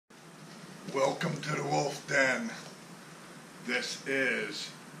Welcome to the Wolf Den. This is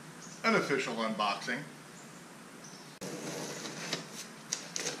an official unboxing.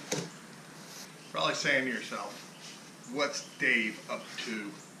 Probably saying to yourself, what's Dave up to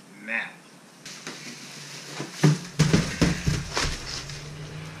now?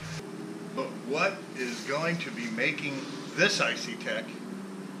 But what is going to be making this Icey-tek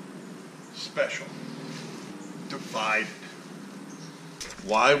special? Divided.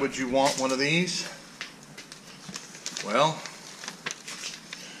 Why would you want one of these? Well,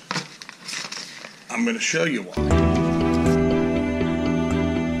 I'm going to show you why.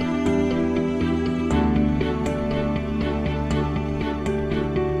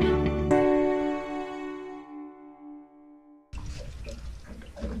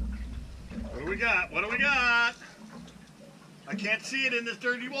 What do we got? What do we got? I can't see it in this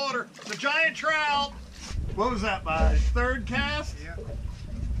dirty water. It's a giant trout. What was that, by third cast? Yeah.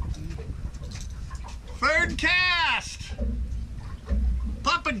 Third cast!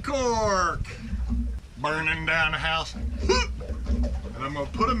 Popping cork! Burning down the house. And I'm gonna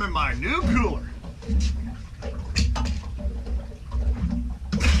put them in my new cooler.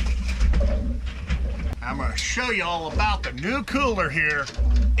 I'm gonna show you all about the new cooler here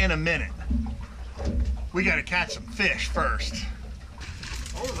in a minute. We gotta catch some fish first.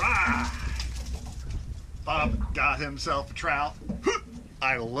 All right. Bob got himself a trout.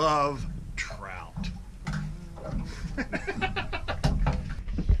 I love trout.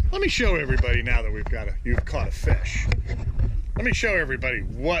 Let me show everybody now that you've caught a fish. Let me show everybody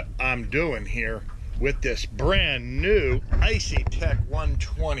what I'm doing here with this brand new Icey-tek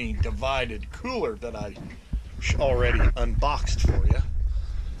 120 divided cooler that I already unboxed for you.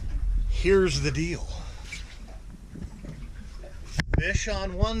 Here's the deal. Fish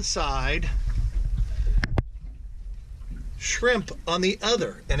on one side, shrimp on the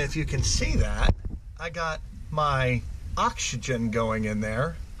other. And if you can see that, I got my oxygen going in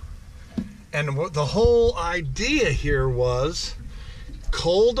there. And what the whole idea here was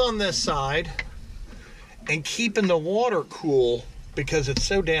cold on this side and keeping the water cool because it's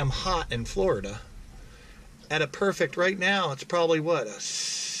so damn hot in Florida. At a perfect, right now, it's probably what, a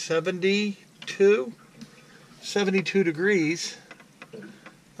 72 degrees.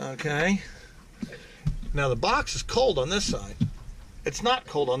 Okay. Now the box is cold on this side. It's not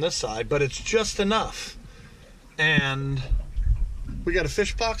cold on this side, but it's just enough. And we got a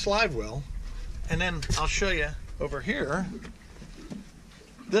fish box live well. And then I'll show you over here.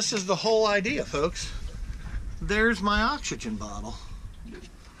 This is the whole idea, folks. There's my oxygen bottle.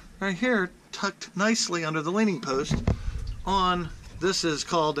 Right here, tucked nicely under the leaning post on, this is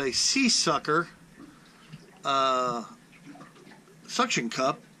called a sea sucker suction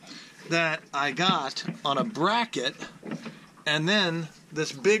cup that I got on a bracket, and then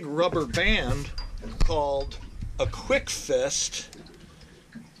this big rubber band called a quick fist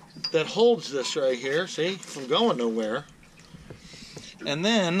that holds this right here, see, from going nowhere. And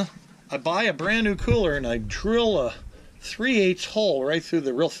then I buy a brand new cooler and I drill a 3/8 hole right through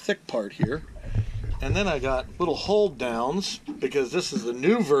the real thick part here. And then I got little hold downs because this is the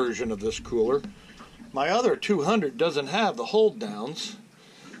new version of this cooler. My other 200 doesn't have the hold downs.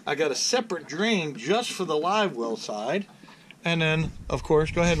 I got a separate drain just for the live well side. And then, of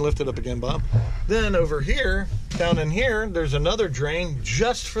course, go ahead and lift it up again, Bob. Then over here, down in here, there's another drain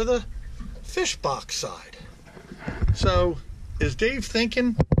just for the fish box side. So, is Dave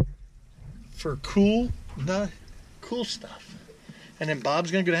thinking for cool stuff? And then Bob's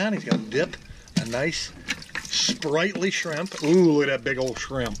gonna go down, he's gonna dip a nice sprightly shrimp. Ooh, look at that big old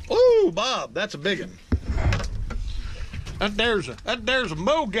shrimp. Ooh, Bob, that's a big one. There's a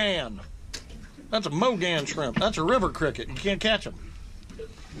Mogan. That's a Mogan shrimp. That's a river cricket. You can't catch them.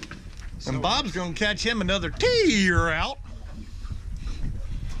 And Bob's going to catch him another T-trout.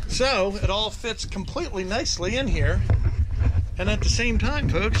 So it all fits completely nicely in here. And at the same time,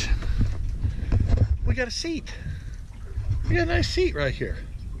 folks, we got a seat. We got a nice seat right here.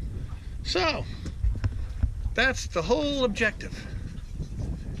 So that's the whole objective,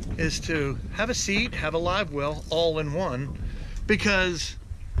 is to have a seat, have a live well all in one, because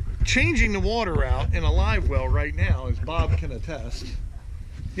changing the water out in a live well right now, as Bob can attest,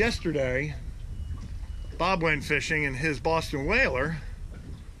 yesterday Bob went fishing in his Boston Whaler,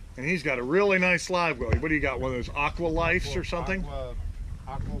 and he's got a really nice live well. What do you got, one of those Aqua Lifes or something?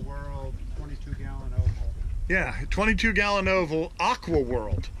 Aqua World 22-gallon oval. Yeah, 22-gallon oval Aqua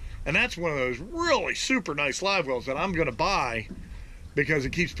World. And that's one of those really super nice live wells that I'm going to buy because it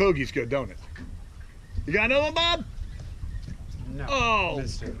keeps pogies good, don't it? You got another one, Bob? No. Oh.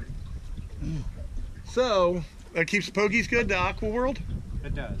 Missed it. So, that keeps the pogies good, the Aqua World?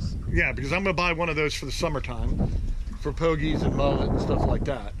 It does. Yeah, because I'm going to buy one of those for the summertime for pogies and mullet and stuff like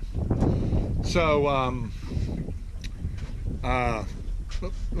that. So, go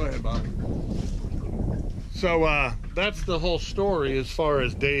ahead, Bob. So, that's the whole story as far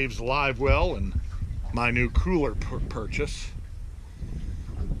as Dave's live well and my new cooler purchase.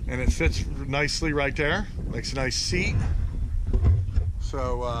 And it fits nicely right there. Makes a nice seat.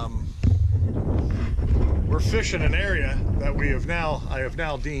 So, we're fishing an area that I have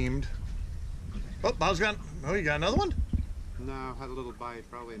now deemed. Oh, Bob's got, oh, you got another one? No, had a little bite,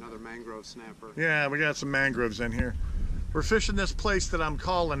 probably another mangrove snapper. Yeah, we got some mangroves in here. We're fishing this place that I'm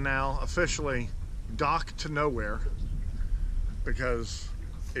calling now officially Dock to Nowhere, because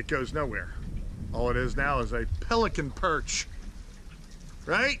it goes nowhere. All it is now is a pelican perch.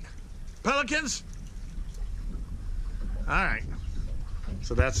 Right? Pelicans? All right.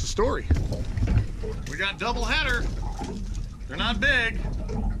 So that's the story. We got double header. They're not big.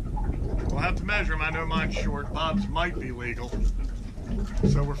 We'll have to measure them. I know mine's short. Bob's might be legal.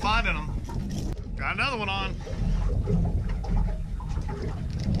 So we're finding them. Got another one on.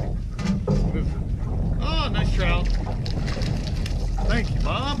 Oh, nice trout. Thank you,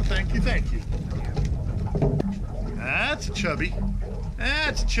 Bob. Thank you, thank you. That's a chubby.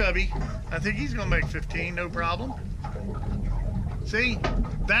 That's a chubby. I think he's gonna make 15, no problem. See,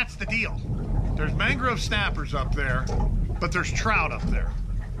 that's the deal. There's mangrove snappers up there, but there's trout up there.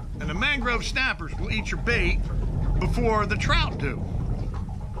 And the mangrove snappers will eat your bait before the trout do.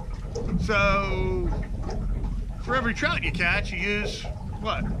 So, for every trout you catch, you use,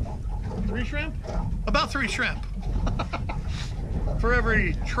 what, 3 shrimp? About 3 shrimp for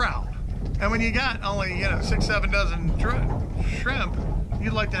every trout. And when you got only, 6, 7 dozen shrimp,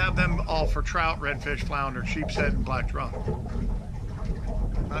 you'd like to have them all for trout, redfish, flounder, sheep's head, and black drum.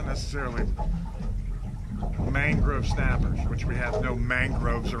 Not necessarily mangrove snappers, which we have no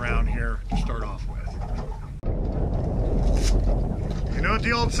mangroves around here to start off with. You know what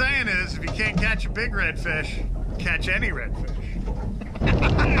the old saying is, if you can't catch a big redfish, catch any redfish.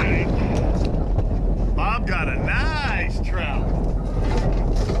 Bob got a nice trout.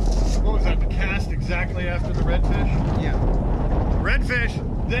 What was that, the cast exactly after the redfish? Yeah. Redfish,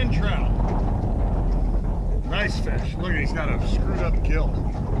 then trout. Nice fish. Look, he's got a screwed up gill.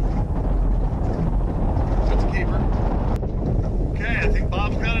 That's a keeper. Okay, I think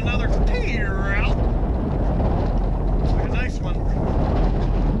Bob's got another trout. Looks like a nice one.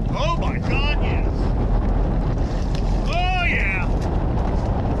 Oh my God, yes. Oh yeah.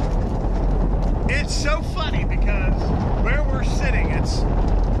 It's so funny because where we're sitting, it's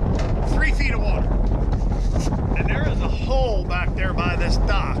 3 feet of water. And there is a hole back there by this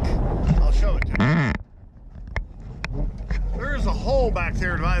dock. I'll show it to you. There's a hole back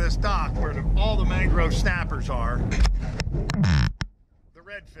there by this dock where all the mangrove snappers are. The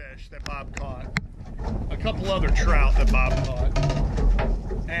redfish that Bob caught. A couple other trout that Bob caught.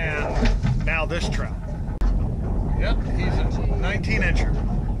 And now this trout. Yep, he's a 19-incher.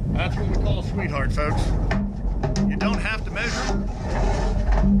 That's what we call a sweetheart, folks. You don't have to measure them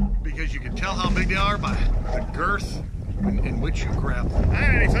because you can tell how big they are by the girth in which you grab them.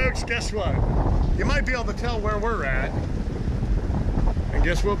 Alrighty, folks, guess what? You might be able to tell where we're at. And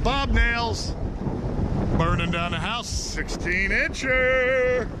guess what Bob nails? Burning down the house,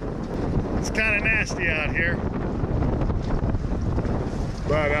 16-incher. It's kind of nasty out here.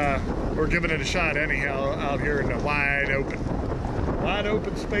 But we're giving it a shot anyhow out here in the wide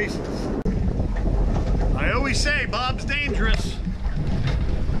open spaces. I always say Bob's dangerous.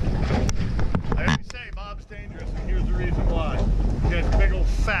 And here's the reason why. He has big old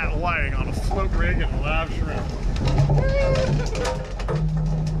fat whiting on a float rig and a live shrimp.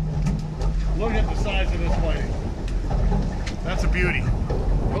 Look at the size of this whiting. That's a beauty.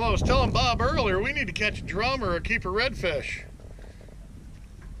 Well, I was telling Bob earlier, we need to catch a drum or a keeper redfish.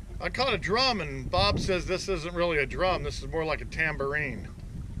 I caught a drum and Bob says this isn't really a drum, this is more like a tambourine.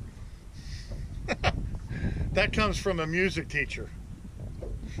 That comes from a music teacher.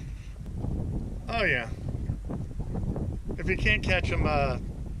 Oh yeah. If you can't catch them,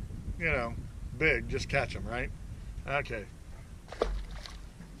 big, just catch them, right? Okay.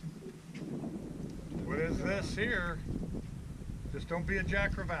 What is this here? Just don't be a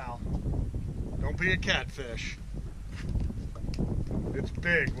Jack Crevalle. Don't be a catfish. It's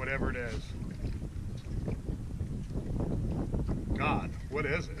big, whatever it is. God, what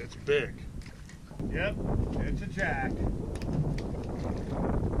is it? It's big. Yep, it's a jack.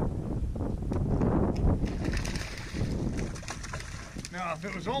 Now, if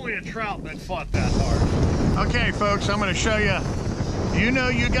it was only a trout that fought that hard. Okay, folks, I'm going to show you. You know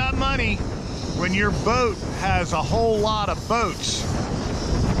you got money when your boat has a whole lot of boats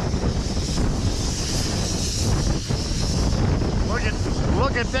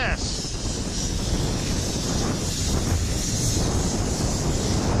at this.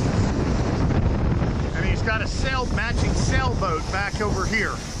 And he's got a matching sailboat back over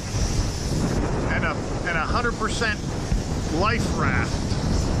here. And a 100% life raft.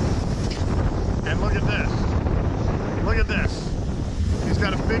 And look at this. Look at this. He's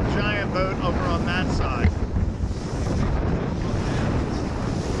got a big giant boat over on that side.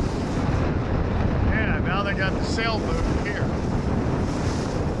 Yeah, now they got the sailboat here.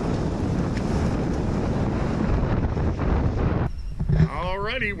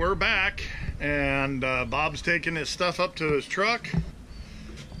 Alrighty, we're back. And Bob's taking his stuff up to his truck.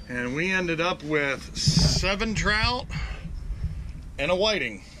 And we ended up with 7 trout and a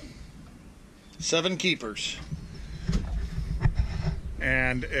whiting. 7 keepers.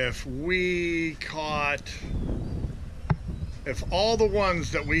 And if all the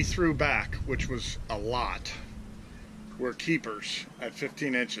ones that we threw back, which was a lot, were keepers at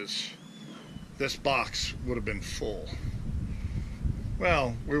 15 inches, this box would have been full.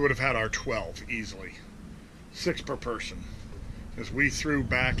 Well, we would have had our 12 easily. 6 per person. Because we threw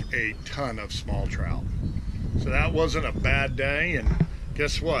back a ton of small trout. So that wasn't a bad day, and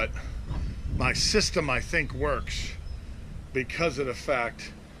guess what? My system, I think, works because of the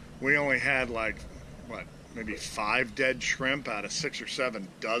fact we only had like, what, maybe 5 dead shrimp out of 6 or 7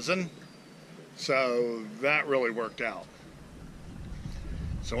 dozen. So that really worked out.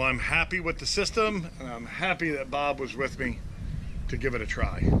 So I'm happy with the system, and I'm happy that Bob was with me to give it a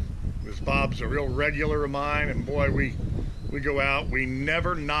try. Because Bob's a real regular of mine, and boy, we go out, we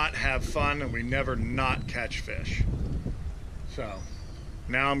never not have fun, and we never not catch fish. So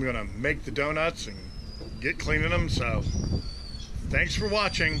now I'm gonna make the donuts and get cleaning them. So thanks for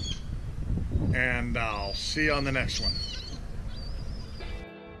watching, and I'll see you on the next one.